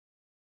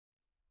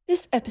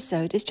This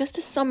episode is just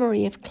a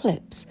summary of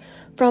clips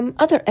from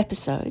other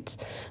episodes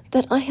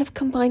that I have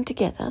combined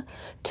together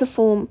to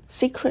form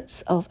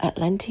Secrets of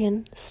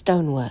Atlantean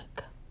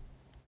Stonework.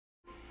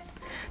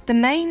 The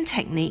main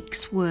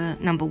techniques were,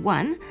 number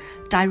one,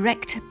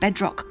 direct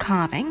bedrock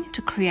carving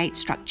to create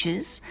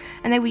structures,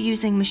 and they were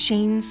using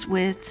machines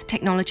with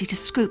technology to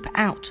scoop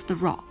out the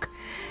rock,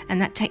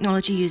 and that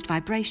technology used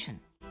vibration.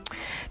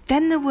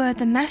 Then there were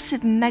the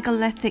massive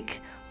megalithic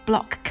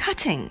block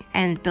cutting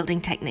and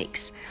building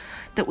techniques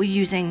that were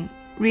using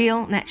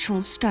real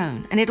natural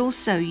stone, and it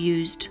also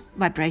used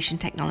vibration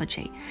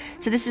technology.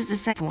 So this is the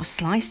same for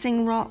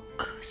slicing rock,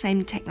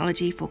 same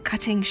technology for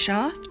cutting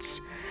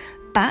shafts,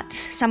 but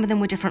some of them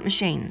were different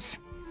machines.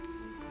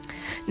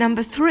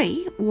 Number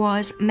three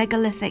was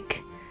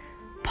megalithic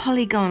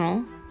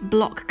polygonal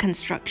block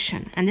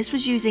construction, and this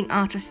was using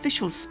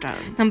artificial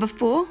stone. Number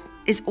four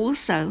is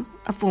also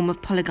a form of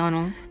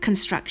polygonal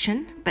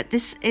construction, but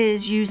this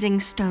is using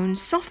stone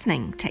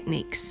softening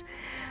techniques.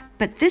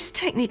 But this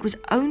technique was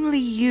only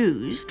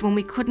used when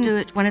we couldn't do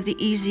it one of the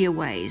easier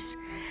ways,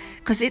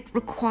 because it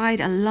required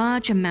a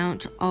large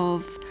amount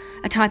of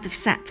a type of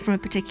sap from a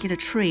particular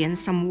tree and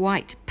some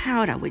white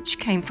powder which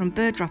came from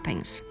bird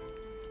droppings.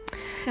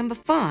 Number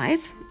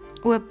five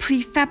were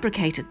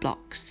prefabricated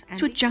blocks.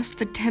 These were just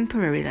for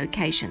temporary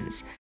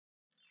locations.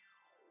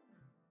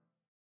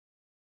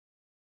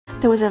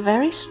 There was a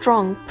very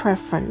strong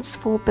preference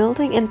for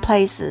building in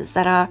places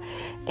that are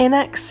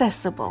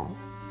inaccessible.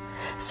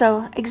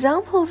 So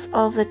examples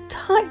of the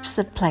types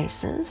of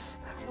places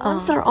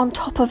ones that are on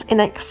top of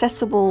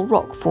inaccessible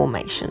rock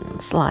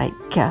formations like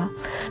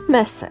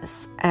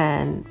mesas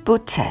and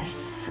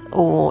buttes,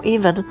 or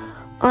even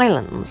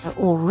islands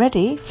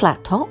already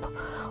flat top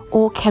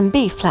or can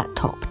be flat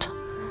topped,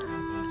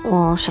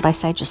 or should I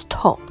say just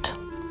topped,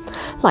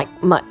 like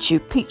Machu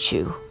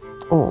Picchu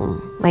or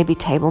maybe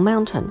Table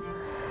Mountain.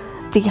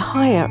 The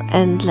higher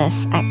and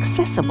less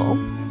accessible,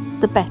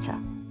 the better.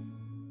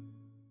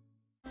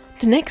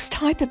 The next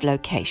type of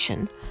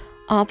location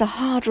are the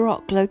hard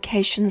rock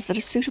locations that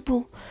are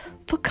suitable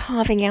for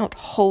carving out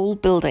whole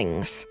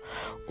buildings,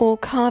 or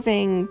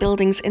carving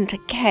buildings into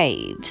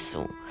caves,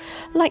 or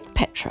like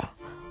Petra,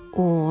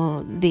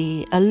 or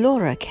the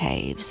Ellora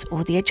caves,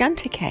 or the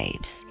Ajanta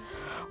caves,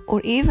 or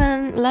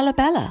even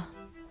Lalibela,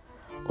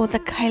 or the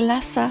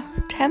Kailasa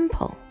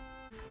temple.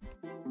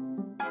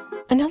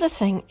 Another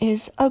thing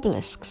is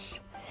obelisks.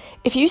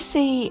 If you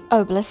see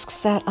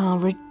obelisks that are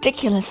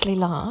ridiculously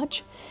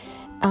large,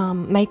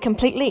 made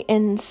completely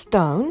in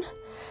stone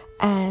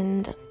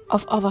and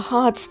of a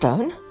hard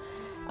stone,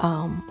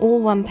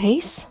 all one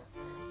piece,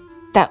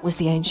 that was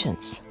the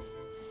ancients.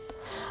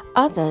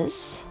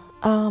 Others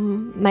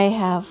may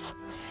have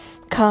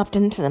carved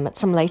into them at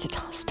some later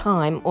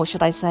time, or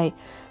should I say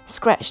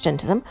scratched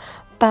into them,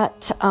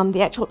 but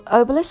the actual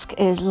obelisk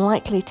is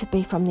likely to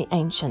be from the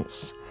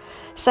ancients.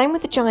 Same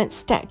with the giant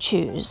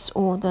statues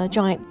or the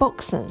giant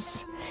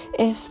boxes.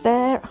 If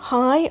they're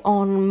high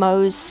on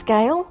Mohs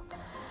scale,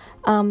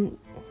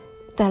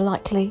 they're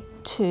likely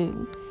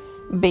to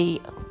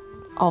be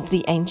of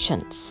the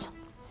ancients.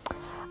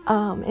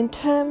 In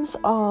terms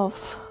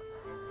of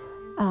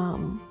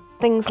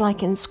things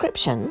like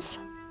inscriptions,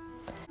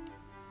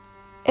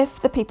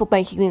 if the people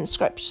making the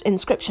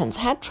inscriptions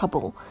had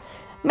trouble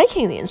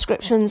making the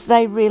inscriptions,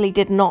 they really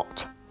did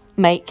not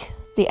make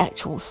the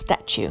actual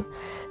statue.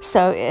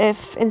 So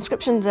if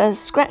inscriptions are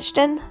scratched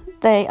in,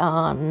 they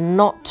are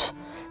not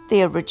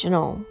the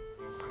original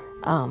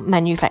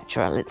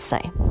manufacturer, let's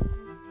say.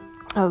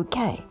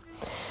 Okay,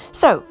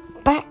 so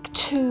back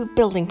to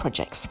building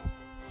projects.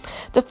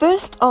 The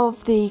first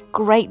of the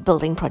great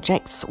building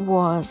projects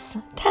was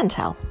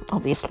Tantal,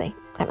 obviously,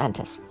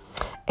 Atlantis.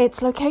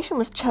 Its location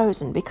was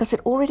chosen because it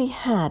already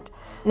had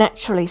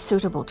naturally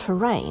suitable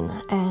terrain,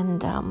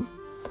 and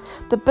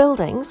the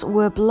buildings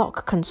were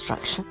block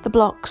construction. The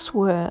blocks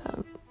were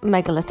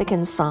megalithic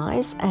in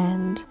size,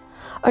 and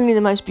only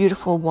the most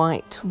beautiful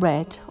white,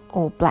 red,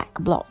 or black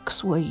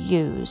blocks were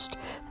used.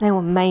 They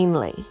were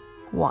mainly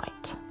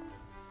white.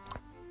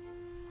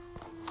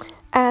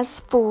 As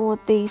for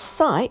the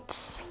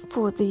sites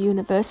for the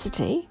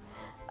university,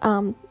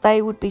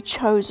 they would be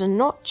chosen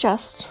not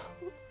just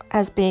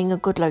as being a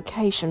good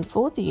location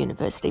for the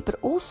university, but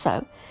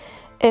also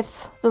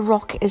if the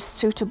rock is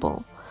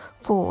suitable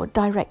for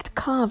direct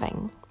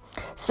carving.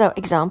 So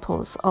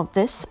examples of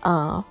this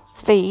are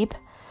Thebe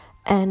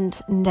and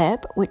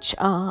Neb, which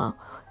are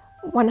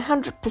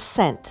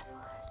 100%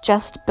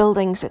 just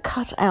buildings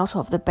cut out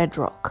of the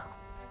bedrock,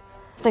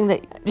 thing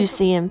that you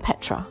see in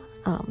Petra.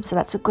 So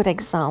that's a good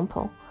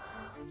example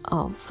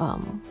of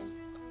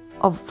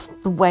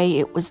the way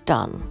it was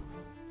done.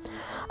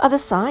 Other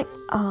sites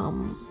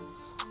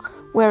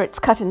where it's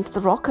cut into the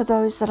rock are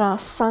those that are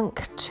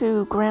sunk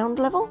to ground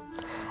level,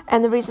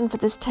 and the reason for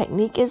this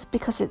technique is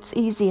because it's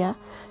easier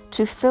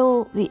to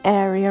fill the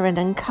area and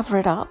then cover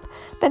it up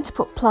than to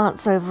put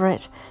plants over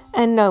it,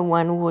 and no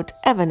one would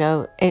ever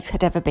know it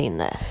had ever been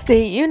there.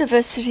 The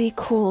university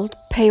called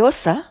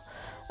Peosa,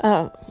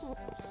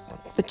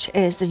 which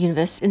is the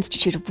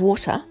Institute of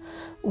Water,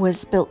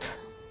 was built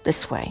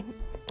this way.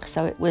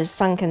 So it was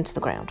sunk into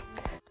the ground.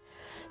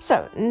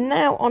 So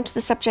now onto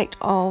the subject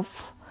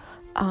of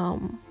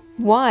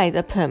why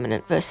the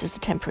permanent versus the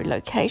temporary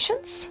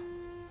locations.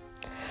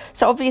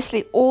 So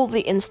obviously all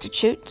the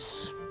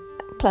institutes,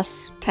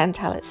 plus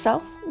Tantal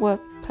itself, were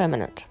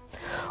permanent,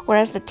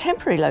 whereas the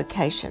temporary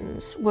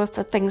locations were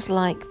for things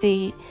like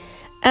the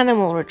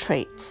animal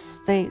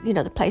retreats,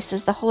 the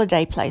places, the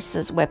holiday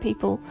places where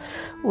people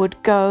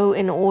would go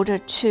in order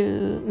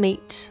to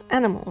meet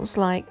animals.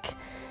 Like,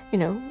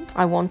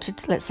 I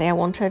wanted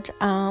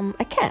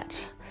a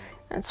cat.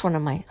 That's one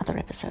of my other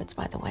episodes,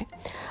 by the way.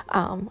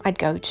 I'd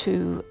go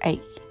to a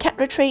cat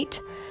retreat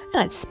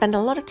and I'd spend a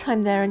lot of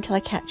time there until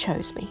a cat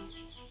chose me.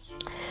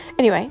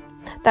 Anyway,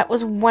 that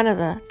was one of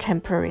the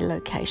temporary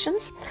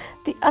locations.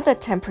 The other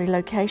temporary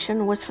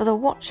location was for the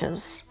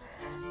watchers,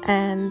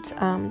 and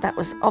that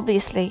was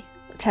obviously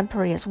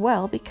temporary as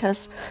well,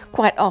 because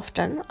quite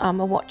often a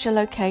watcher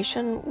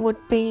location would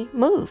be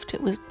moved.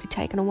 It would be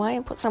taken away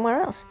and put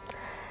somewhere else.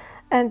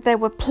 And there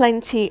were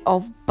plenty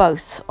of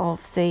both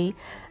of the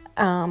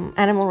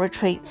animal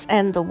retreats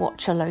and the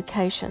watcher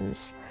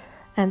locations,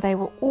 and they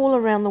were all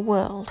around the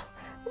world,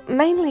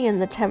 mainly in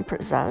the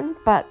temperate zone,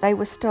 but they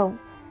were still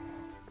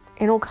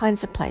in all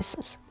kinds of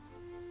places.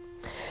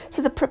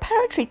 So the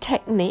preparatory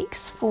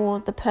techniques for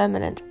the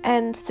permanent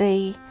and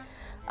the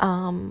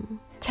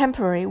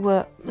temporary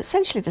were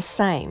essentially the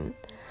same.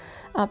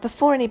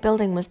 Before any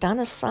building was done,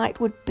 a site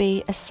would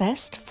be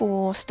assessed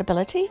for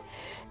stability.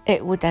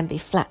 It would then be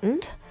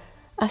flattened.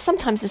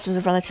 Sometimes this was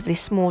a relatively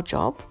small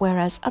job,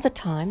 whereas other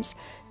times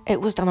it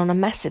was done on a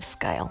massive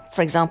scale.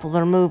 For example,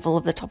 the removal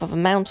of the top of a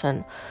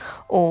mountain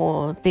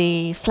or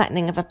the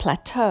flattening of a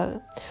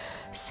plateau.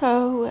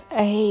 So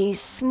a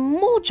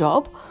small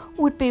job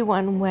would be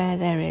one where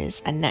there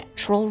is a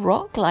natural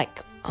rock,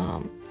 like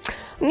I'm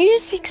going to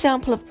use the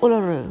example of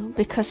Uluru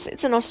because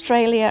it's in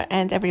Australia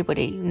and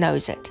everybody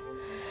knows it.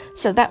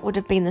 So that would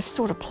have been the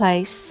sort of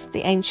place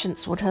the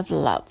ancients would have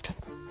loved.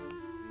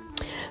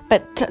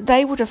 But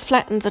they would have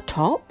flattened the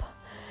top,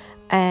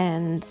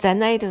 and then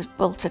they'd have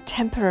built a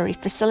temporary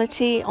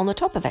facility on the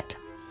top of it.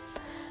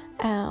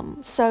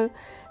 So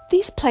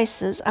these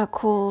places are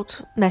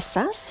called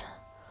mesas,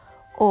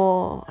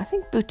 or I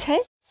think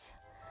butes,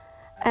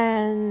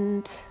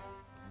 and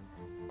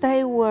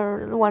they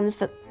were the ones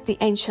that the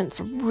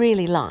ancients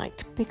really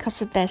liked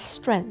because of their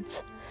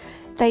strength.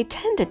 They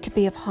tended to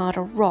be of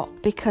harder rock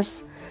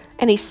because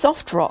any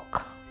soft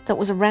rock that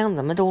was around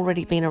them had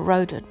already been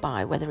eroded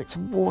by whether it's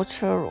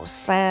water or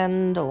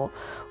sand or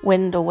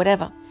wind or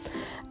whatever.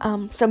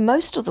 So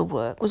most of the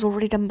work was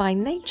already done by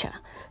nature.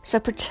 So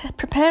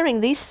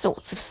preparing these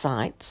sorts of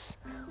sites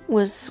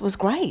was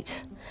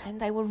great, and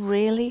they were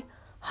really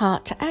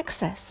hard to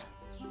access.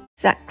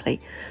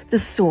 Exactly the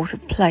sort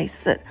of place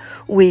that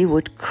we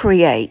would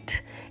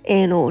create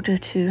in order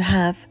to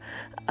have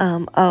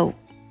a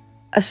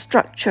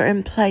structure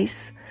in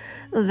place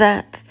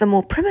that the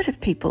more primitive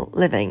people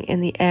living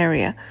in the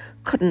area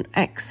couldn't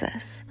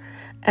access.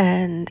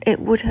 And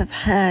it would have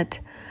had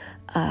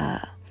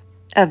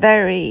a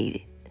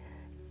very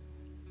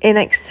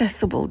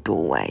inaccessible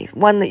doorway,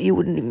 one that you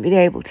wouldn't even be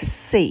able to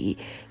see.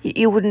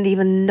 You wouldn't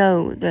even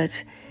know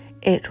that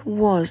it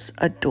was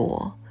a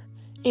door.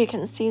 You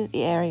can see that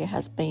the area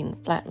has been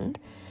flattened.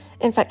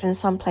 In fact, in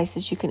some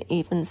places you can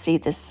even see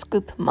the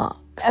scoop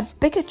marks. A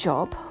bigger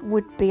job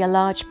would be a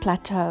large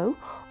plateau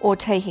or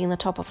taking the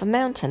top of a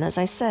mountain, as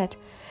I said,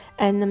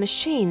 and the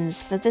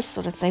machines for this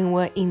sort of thing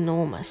were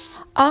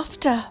enormous.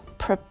 After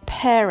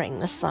preparing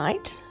the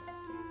site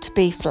to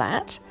be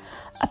flat,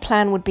 a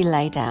plan would be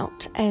laid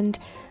out and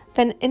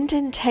then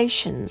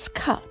indentations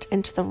cut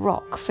into the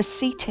rock for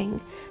seating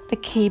the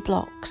key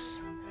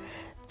blocks.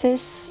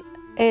 This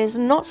is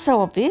not so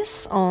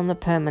obvious on the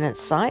permanent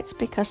sites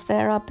because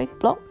there are big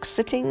blocks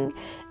sitting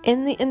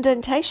in the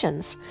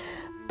indentations.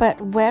 But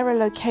where a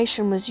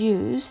location was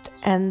used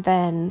and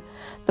then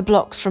the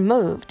blocks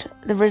removed,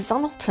 the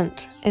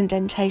resultant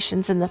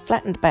indentations in the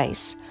flattened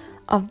base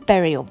are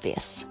very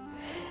obvious.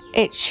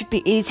 It should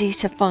be easy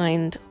to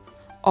find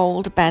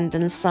old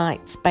abandoned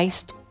sites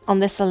based on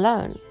this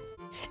alone.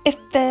 If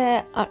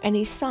there are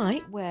any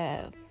sites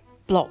where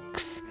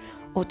blocks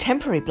or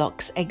temporary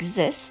blocks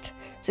exist,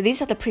 so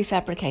these are the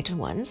prefabricated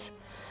ones,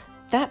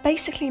 that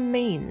basically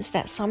means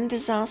that some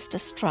disaster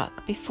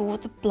struck before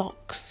the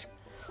blocks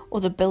or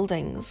the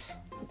buildings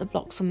the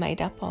blocks were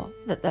made up of,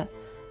 that the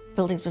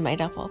buildings were made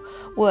up of,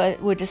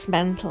 were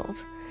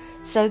dismantled.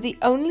 So the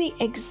only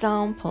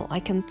example I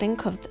can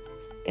think of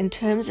in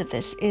terms of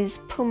this is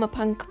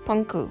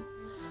Pumapunku.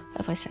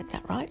 Have I said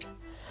that right?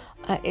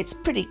 It's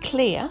pretty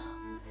clear.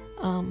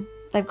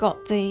 They've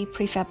got the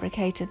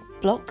prefabricated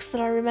blocks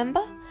that I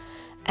remember,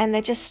 and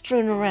they're just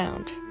strewn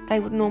around. They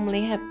would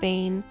normally have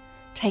been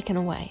taken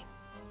away.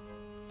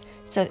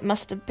 So it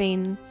must have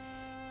been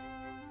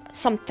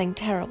something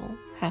terrible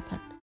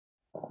happened.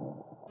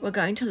 We're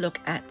going to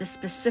look at the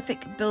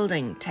specific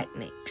building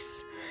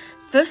techniques.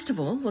 First of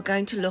all, we're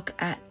going to look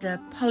at the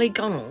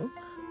polygonal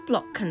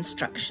block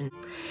construction.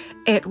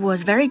 It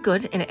was very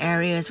good in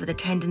areas with a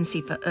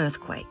tendency for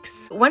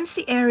earthquakes. Once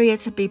the area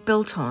to be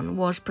built on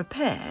was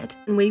prepared,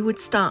 we would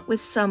start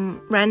with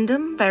some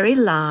random, very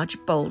large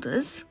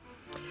boulders,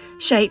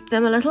 shape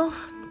them a little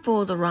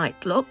for the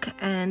right look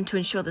and to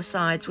ensure the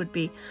sides would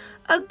be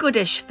a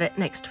goodish fit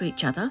next to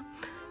each other.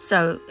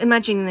 So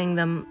imagining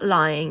them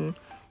lying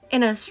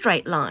in a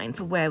straight line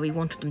for where we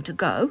wanted them to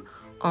go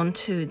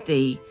onto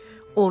the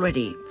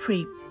already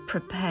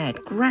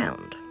pre-prepared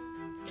ground.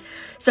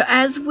 So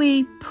as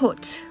we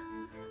put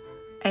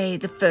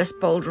the first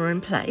boulder in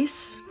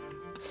place,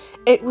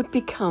 it would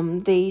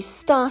become the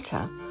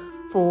starter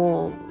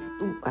for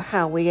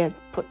how we had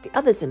put the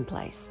others in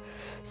place.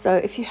 So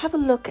if you have a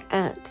look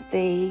at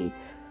the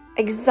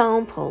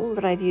example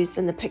that I've used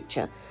in the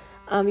picture,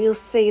 you'll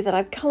see that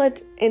I've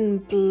coloured in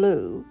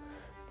blue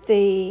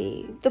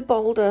the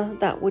boulder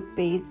that would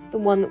be the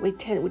one that would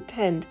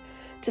tend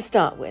to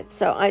start with.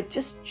 So I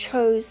just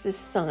chose this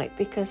site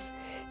because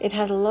it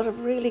had a lot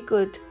of really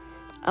good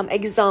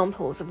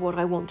examples of what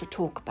I want to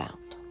talk about.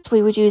 So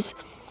we would use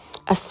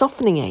a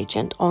softening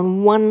agent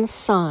on one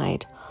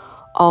side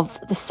of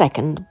the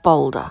second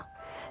boulder,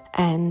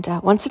 and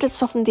once it had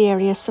softened the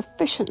area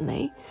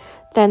sufficiently,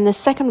 then the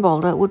second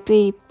boulder would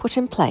be put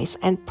in place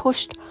and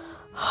pushed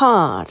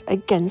hard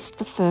against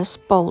the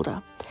first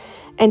boulder,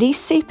 and any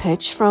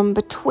seepage from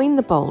between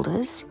the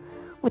boulders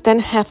would then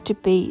have to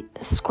be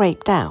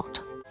scraped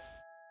out.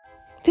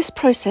 This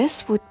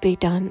process would be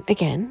done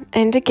again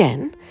and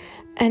again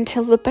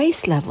until the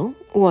base level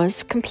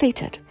was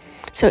completed.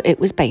 So it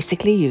was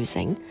basically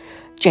using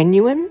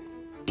genuine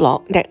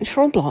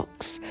natural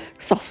blocks,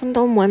 softened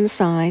on one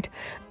side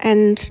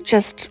and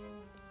just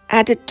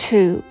added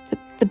to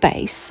the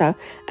base. So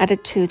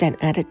added to, then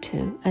added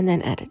to, and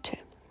then added to.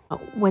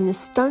 When the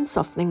stone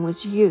softening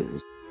was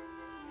used,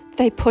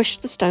 they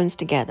pushed the stones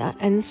together,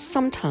 and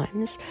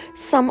sometimes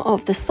some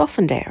of the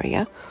softened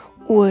area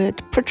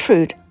would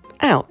protrude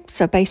out.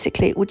 So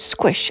basically it would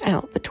squish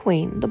out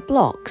between the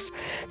blocks.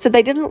 So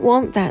they didn't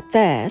want that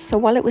there. So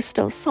while it was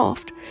still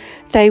soft,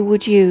 they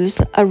would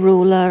use a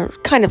ruler,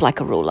 kind of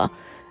like a ruler,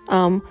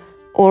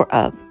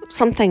 or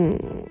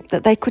something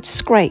that they could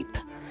scrape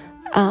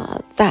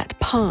that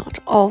part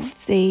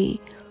of the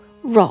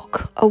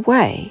rock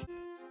away.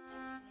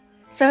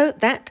 So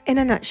that, in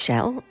a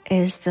nutshell,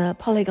 is the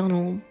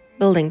polygonal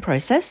building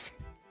process.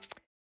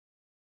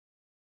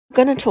 I'm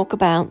going to talk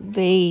about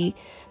the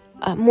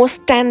more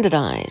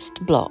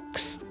standardized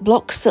blocks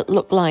that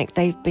look like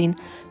they've been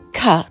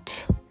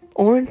cut,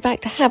 or in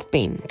fact have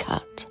been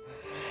cut.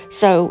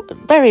 So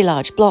very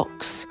large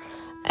blocks,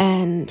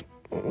 and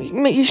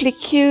usually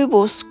cube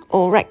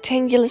or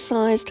rectangular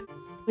sized,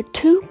 with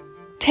two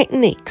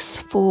techniques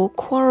for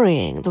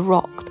quarrying the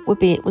rock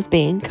that was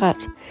being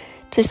cut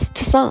to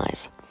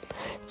size.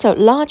 So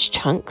large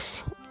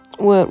chunks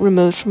were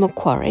removed from a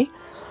quarry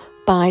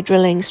by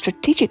drilling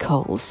strategic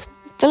holes,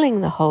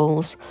 filling the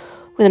holes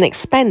with an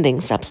expanding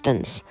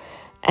substance,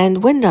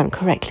 and when done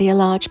correctly, a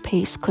large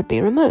piece could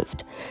be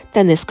removed.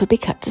 Then this could be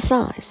cut to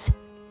size.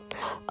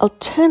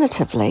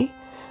 Alternatively,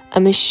 a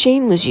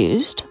machine was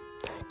used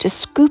to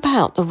scoop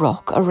out the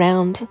rock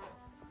around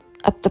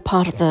up the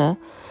part of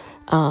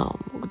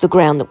the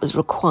ground that was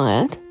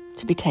required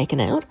to be taken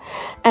out,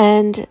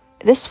 and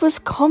this was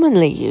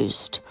commonly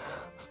used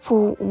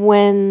for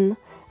when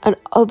an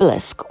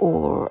obelisk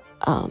or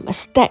a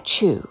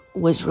statue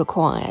was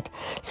required,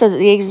 so that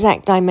the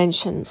exact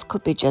dimensions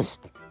could be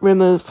just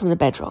removed from the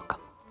bedrock.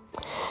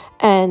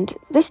 And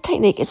this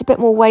technique is a bit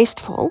more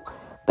wasteful,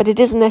 but it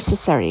is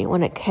necessary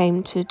when it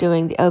came to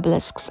doing the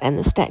obelisks and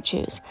the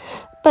statues,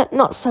 but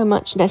not so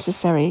much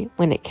necessary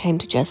when it came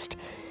to just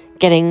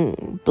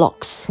getting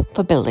blocks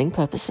for building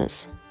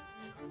purposes.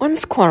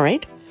 Once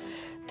quarried,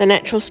 the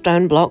natural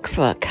stone blocks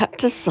were cut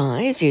to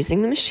size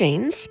using the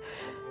machines.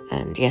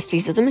 And yes,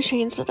 these are the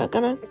machines that are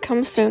going to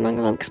come soon. I'm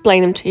going to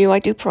explain them to you, I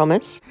do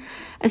promise.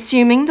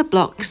 Assuming the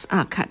blocks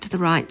are cut to the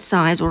right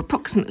size, or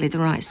approximately the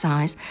right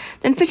size,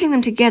 then fitting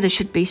them together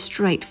should be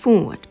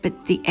straightforward.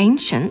 But the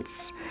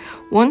ancients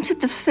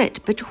wanted the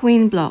fit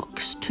between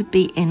blocks to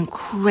be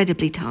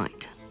incredibly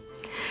tight.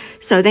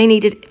 So they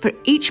needed for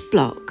each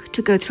block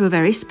to go through a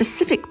very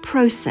specific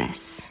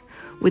process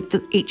with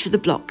each of the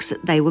blocks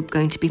that they were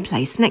going to be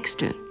placed next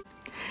to.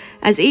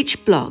 As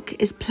each block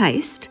is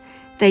placed,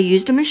 they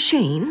used a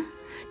machine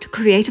to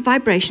create a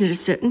vibration at a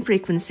certain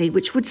frequency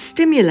which would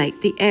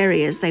stimulate the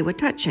areas they were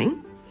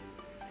touching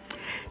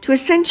to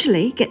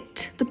essentially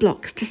get the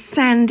blocks to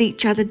sand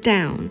each other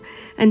down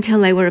until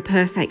they were a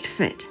perfect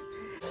fit.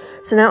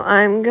 So now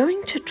I'm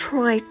going to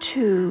try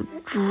to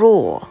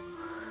draw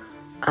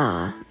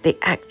the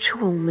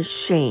actual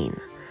machine.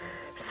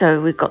 So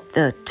we've got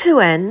the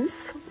two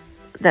ends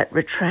that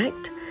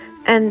retract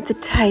and the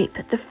tape,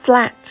 the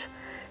flat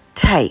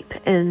tape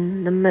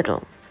in the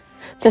middle.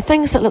 The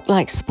things that look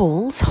like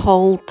spools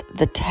hold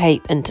the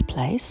tape into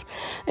place.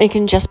 You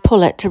can just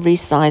pull it to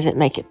resize it,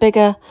 make it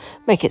bigger,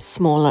 make it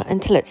smaller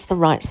until it's the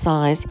right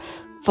size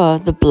for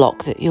the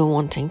block that you're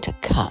wanting to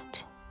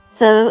cut.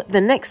 So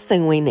the next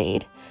thing we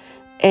need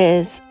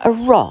is a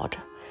rod.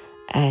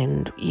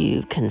 And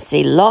you can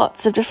see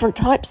lots of different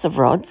types of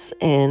rods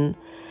in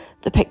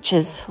the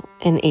pictures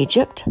in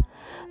Egypt.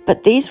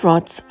 But these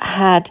rods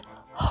had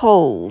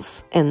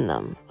holes in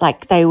them,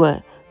 like they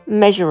were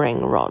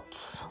measuring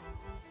rods.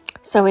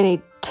 So we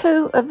need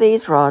 2 of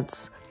these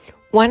rods,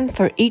 1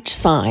 for each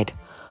side.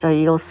 So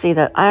you'll see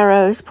the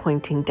arrows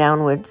pointing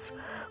downwards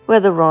where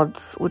the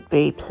rods would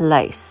be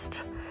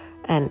placed.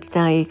 And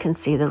now you can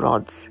see the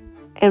rods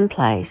in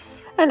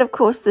place. And of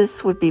course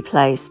this would be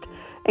placed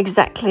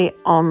exactly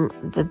on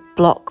the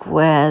block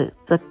where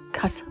the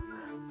cut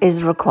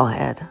is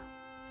required.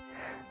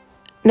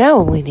 Now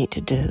all we need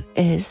to do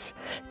is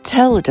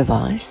tell the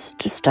device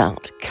to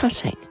start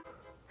cutting.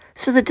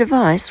 So the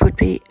device would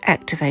be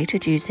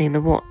activated using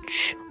the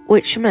watch,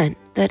 which meant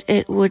that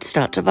it would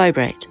start to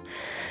vibrate.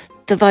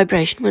 The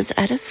vibration was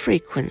at a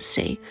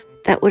frequency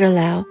that would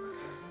allow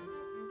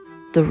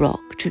the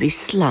rock to be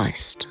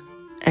sliced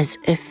as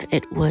if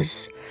it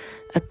was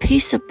a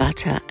piece of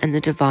butter and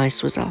the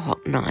device was a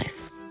hot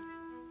knife.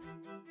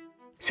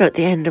 So at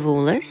the end of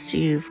all this,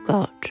 you've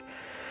got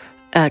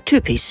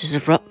 2 pieces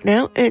of rock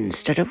now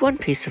instead of 1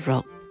 piece of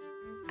rock.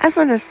 As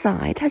an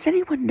aside, has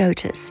anyone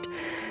noticed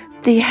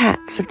the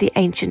hats of the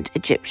ancient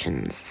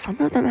Egyptians? Some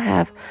of them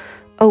have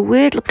a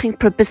weird-looking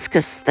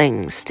proboscis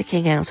thing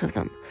sticking out of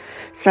them.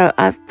 So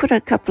I've put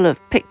a couple of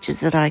pictures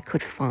that I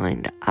could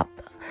find up.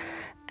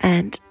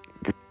 And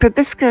the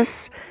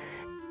proboscis,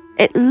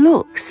 it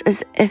looks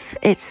as if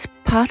it's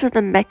part of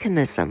the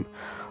mechanism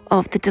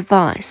of the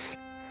device.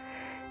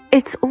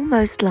 It's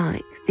almost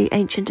like the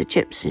ancient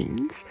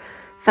Egyptians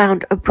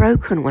found a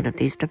broken one of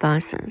these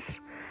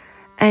devices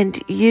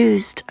and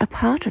used a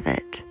part of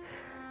it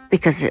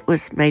because it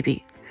was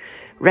maybe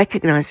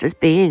recognized as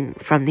being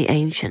from the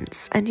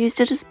ancients and used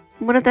it as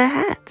one of their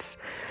hats.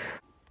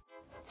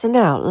 So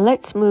now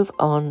let's move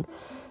on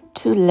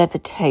to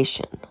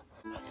levitation.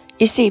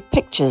 You see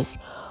pictures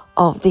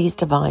of these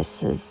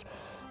devices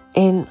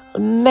in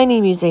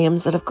many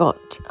museums that have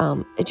got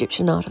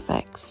Egyptian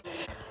artifacts.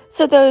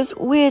 So those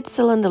weird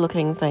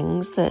cylinder-looking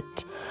things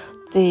that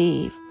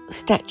the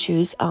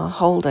statues are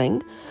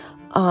holding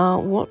are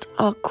what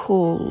are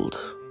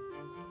called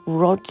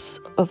rods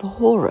of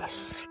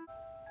Horus.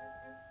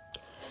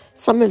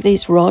 Some of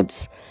these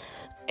rods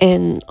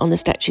on the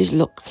statues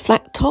look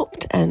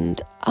flat-topped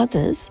and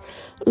others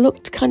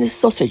looked kind of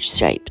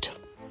sausage-shaped.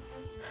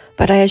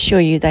 But I assure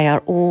you they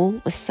are all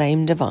the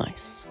same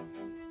device.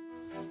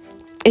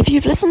 If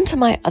you've listened to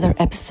my other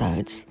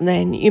episodes,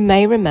 then you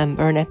may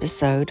remember an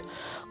episode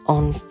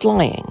on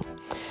flying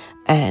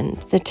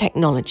and the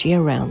technology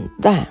around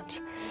that.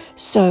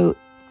 So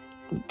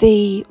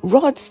the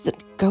rods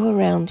that go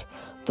around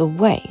the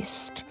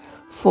waist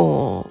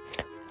for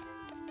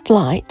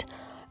flight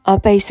are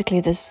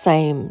basically the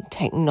same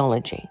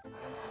technology.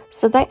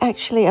 So they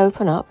actually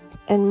open up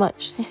in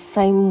much the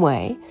same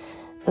way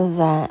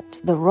that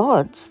the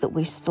rods that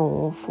we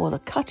saw for the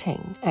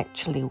cutting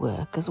actually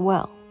work as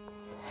well.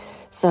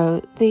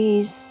 So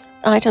these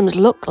items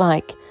look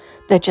like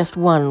they're just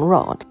one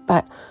rod,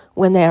 but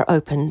when they're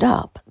opened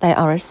up, they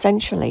are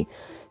essentially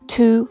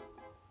 2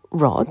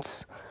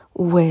 rods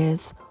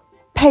with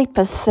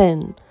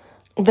paper-thin,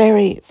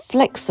 very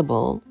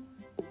flexible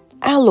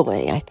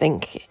alloy, I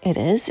think it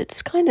is.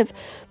 It's kind of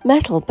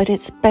metal, but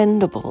it's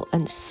bendable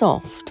and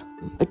soft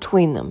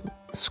between them,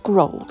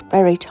 scrolled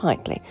very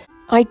tightly.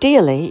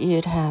 Ideally,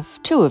 you'd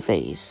have 2 of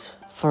these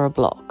for a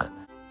block.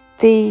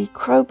 The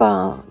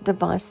crowbar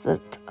device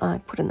that I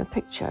put in the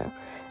picture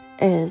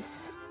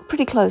is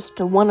pretty close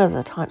to one of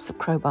the types of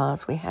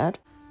crowbars we had.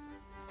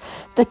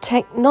 The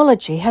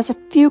technology has a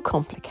few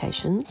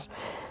complications.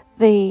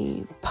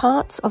 The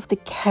parts of the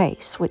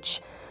case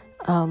which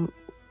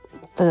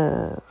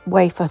the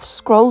wafer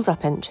scrolls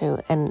up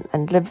into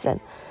and lives in,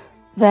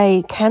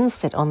 they can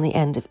sit on the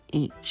end of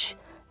each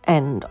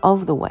end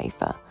of the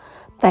wafer.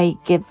 They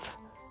give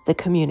the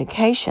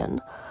communication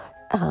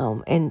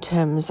in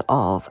terms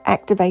of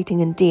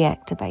activating and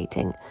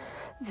deactivating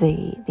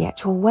the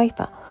actual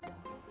wafer.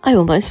 I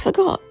almost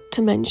forgot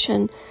to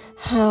mention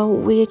how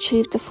we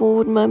achieved the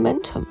forward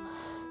momentum.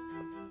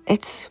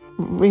 It's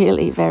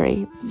really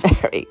very,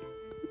 very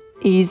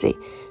easy.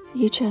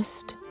 You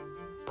just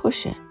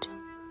push it.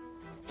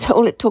 So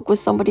all it took was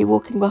somebody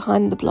walking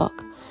behind the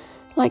block.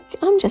 Like,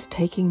 I'm just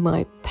taking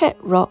my pet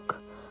rock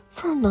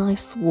for a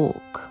nice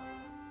walk.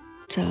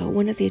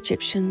 One of the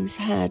Egyptians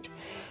had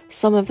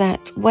some of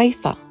that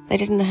wafer. They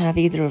didn't have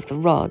either of the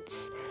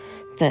rods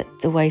that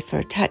the wafer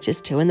attaches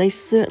to, and they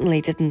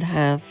certainly didn't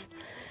have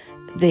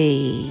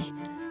the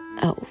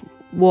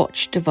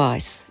watch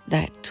device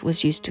that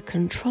was used to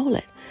control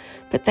it.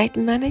 But they'd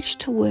managed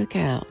to work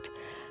out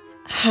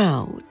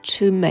how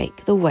to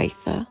make the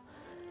wafer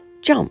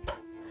jump.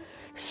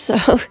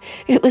 So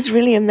it was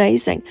really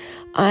amazing.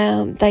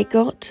 They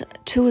got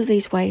 2 of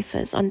these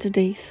wafers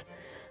underneath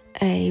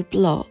a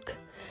block,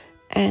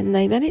 and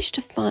they managed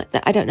to find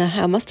that, I don't know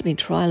how, must have been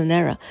trial and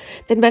error.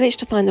 They'd managed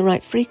to find the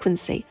right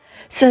frequency.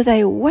 So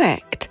they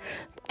whacked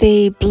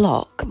the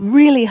block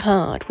really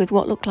hard with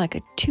what looked like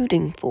a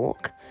tuning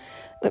fork.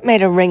 It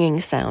made a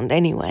ringing sound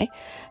anyway.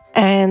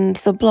 and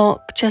the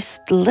block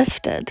just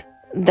lifted.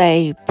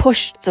 They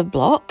pushed the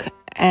block,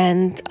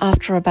 and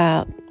after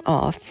about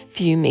a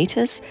few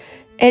meters,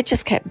 it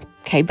just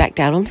came back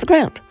down onto the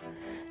ground.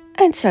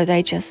 And so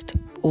they just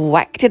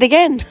whacked it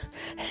again,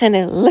 and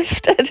it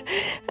lifted,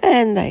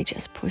 and they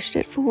just pushed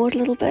it forward a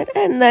little bit,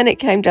 and then it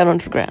came down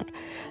onto the ground.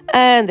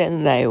 And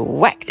then they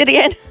whacked it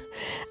again,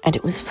 and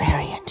it was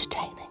very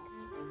entertaining.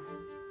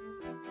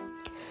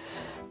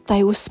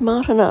 They were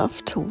smart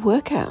enough to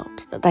work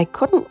out that they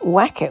couldn't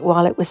whack it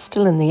while it was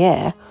still in the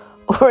air,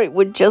 or it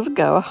would just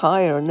go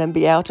higher and then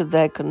be out of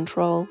their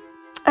control.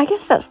 I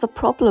guess that's the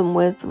problem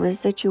with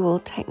residual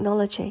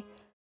technology.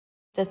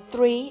 The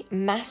 3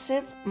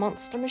 massive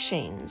monster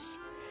machines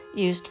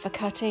used for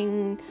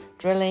cutting,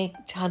 drilling,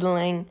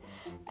 tunneling,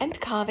 and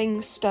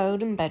carving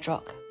stone and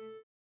bedrock.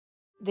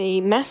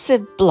 The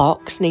massive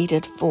blocks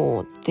needed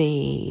for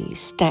the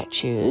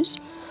statues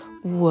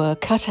were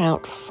cut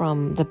out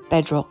from the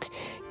bedrock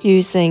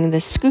using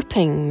the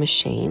scooping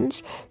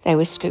machines. They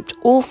were scooped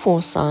all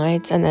 4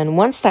 sides, and then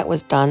once that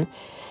was done,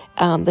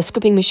 the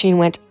scooping machine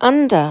went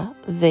under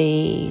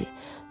the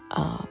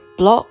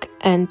block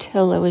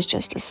until there was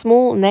just a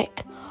small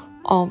neck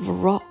of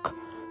rock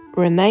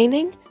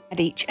remaining at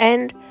each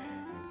end.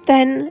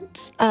 Then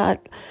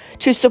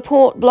to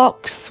support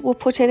blocks were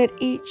put in at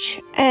each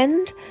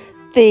end.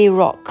 The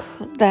rock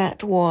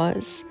that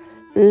was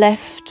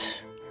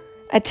left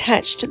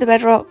attached to the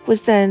bedrock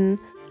was then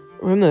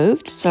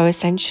removed. So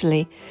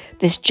essentially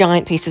this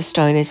giant piece of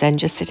stone is then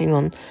just sitting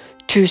on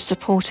 2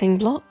 supporting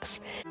blocks.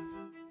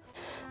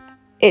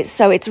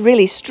 It's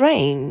really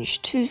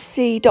strange to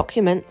see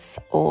documents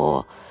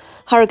or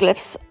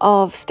hieroglyphs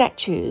of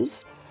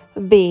statues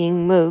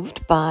being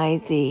moved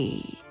by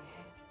the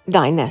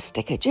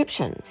dynastic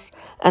Egyptians.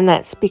 And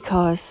that's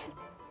because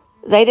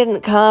they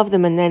didn't carve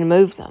them and then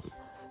move them.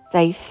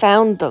 They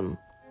found them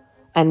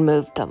and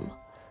moved them.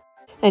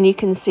 And you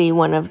can see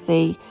one of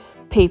the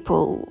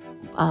people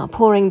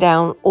pouring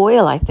down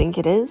oil, I think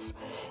it is,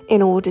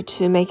 in order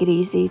to make it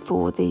easy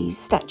for these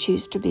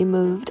statues to be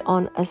moved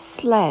on a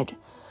sled.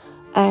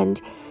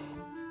 And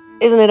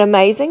isn't it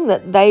amazing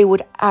that they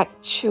would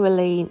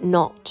actually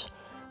not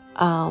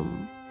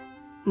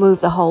move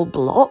the whole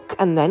block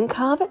and then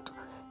carve it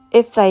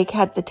if they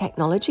had the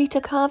technology to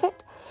carve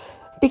it?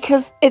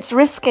 Because it's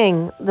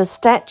risking the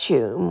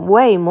statue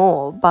way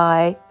more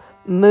by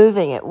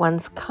moving it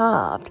once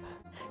carved.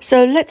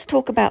 So let's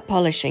talk about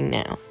polishing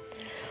now.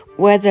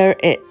 Whether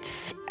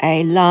it's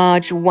a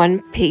large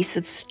one piece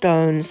of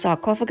stone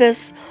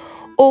sarcophagus,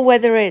 or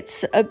whether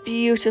it's a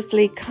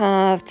beautifully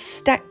carved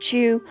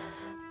statue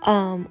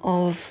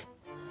of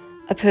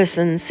a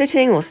person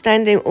sitting or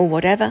standing or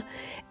whatever,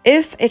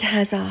 if it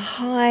has a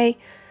high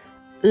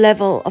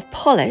level of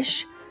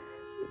polish,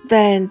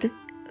 then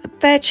the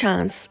fair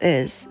chance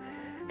is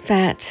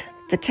that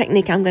the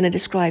technique I'm going to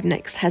describe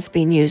next has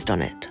been used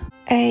on it.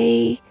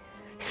 A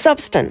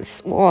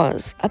substance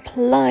was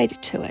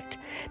applied to it.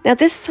 Now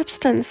this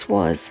substance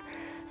was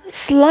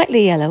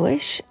slightly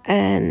yellowish,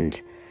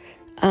 and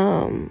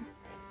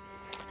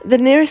the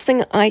nearest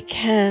thing I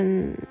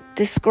can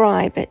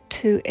describe it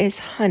to is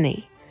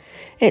honey.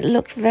 It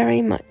looked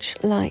very much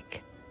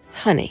like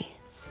honey.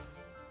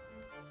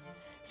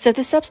 So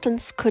the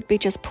substance could be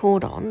just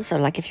poured on. So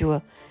like if you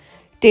were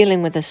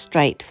dealing with a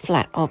straight,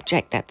 flat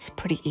object, that's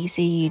pretty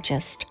easy. You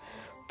just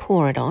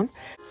pour it on.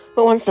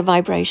 But once the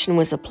vibration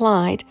was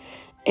applied,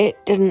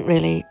 it didn't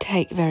really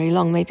take very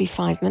long, maybe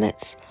 5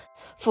 minutes,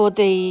 for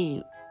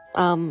the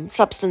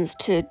substance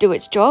to do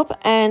its job.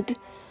 And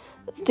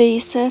the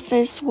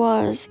surface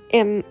was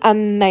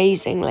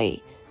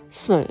amazingly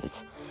smooth.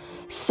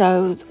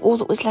 So all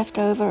that was left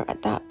over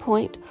at that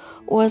point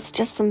was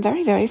just some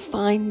very, very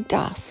fine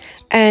dust.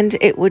 And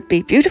it would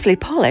be beautifully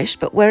polished,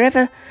 but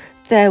wherever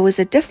there was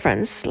a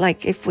difference,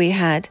 like if we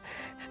had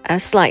a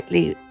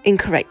slightly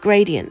incorrect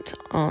gradient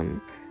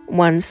on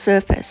one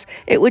surface,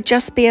 it would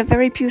just be a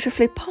very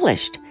beautifully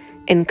polished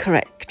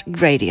incorrect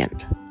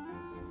gradient.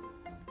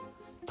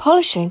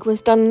 Polishing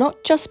was done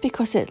not just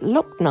because it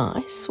looked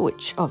nice,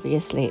 which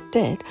obviously it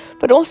did,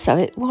 but also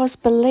it was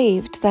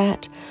believed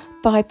that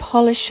by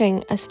polishing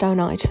a stone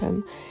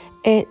item,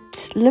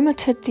 it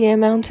limited the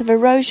amount of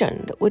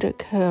erosion that would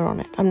occur on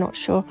it. I'm not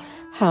sure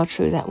how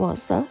true that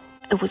was, though.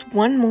 There was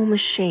one more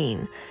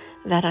machine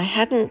that I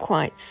hadn't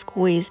quite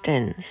squeezed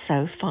in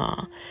so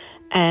far,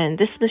 and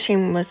this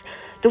machine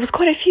there was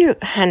quite a few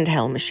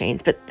handheld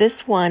machines, but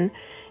this one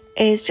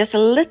is just a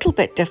little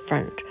bit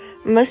different.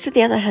 Most of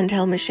the other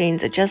handheld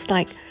machines are just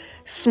like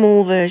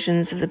small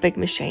versions of the big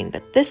machine,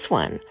 but this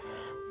one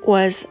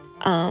was,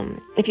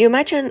 if you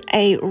imagine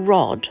a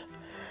rod,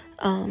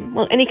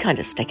 well, any kind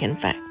of stick, in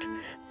fact,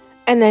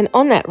 and then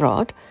on that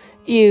rod,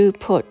 you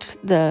put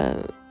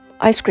the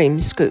ice cream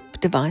scoop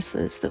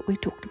devices that we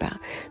talked about.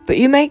 But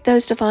you make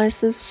those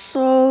devices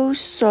so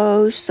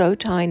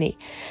tiny,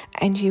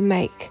 and you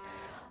make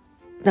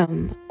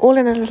them all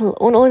in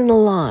a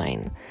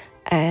line.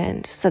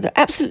 And so they're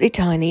absolutely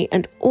tiny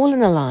and all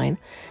in a line,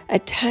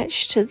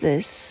 attached to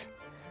this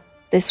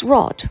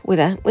rod with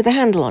a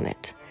handle on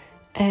it.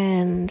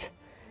 And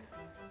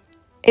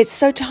it's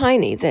so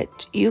tiny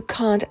that you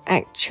can't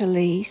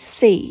actually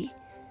see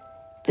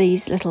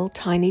these little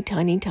tiny,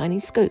 tiny, tiny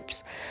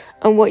scoops.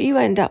 And what you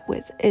end up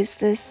with is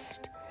this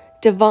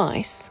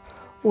device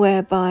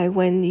whereby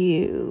when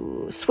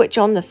you switch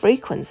on the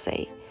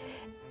frequency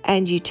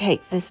and you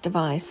take this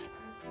device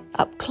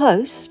up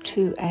close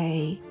to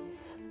a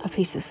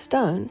piece of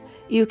stone,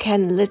 you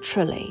can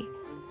literally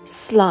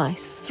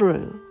slice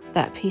through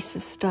that piece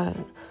of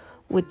stone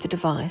with the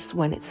device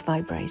when it's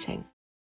vibrating.